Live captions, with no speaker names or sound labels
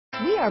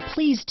We are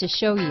pleased to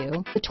show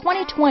you the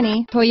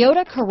 2020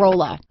 Toyota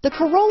Corolla. The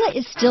Corolla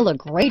is still a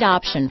great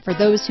option for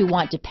those who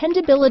want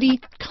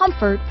dependability,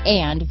 comfort,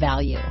 and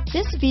value.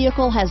 This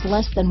vehicle has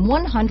less than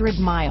 100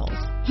 miles.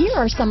 Here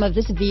are some of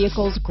this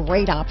vehicle's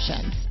great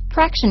options: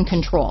 traction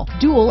control,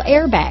 dual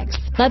airbags,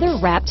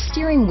 leather-wrapped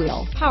steering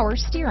wheel, power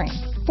steering,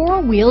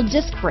 four-wheel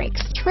disc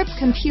brakes, trip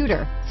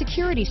computer,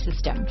 security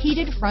system,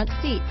 heated front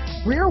seats,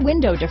 rear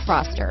window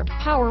defroster,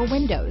 power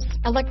windows,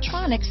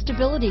 electronic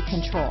stability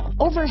control,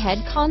 overhead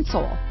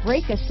console,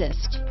 brake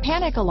assist,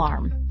 panic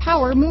alarm,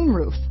 power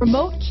moonroof,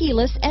 remote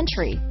keyless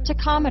entry,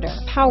 tachometer,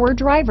 power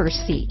driver's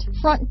seat,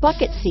 front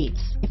bucket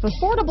seats. If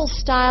affordable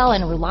style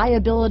and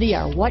reliability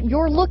are what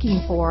you're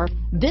looking for,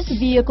 this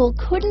vehicle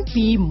couldn't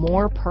be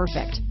more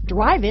perfect.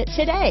 Drive it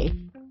today.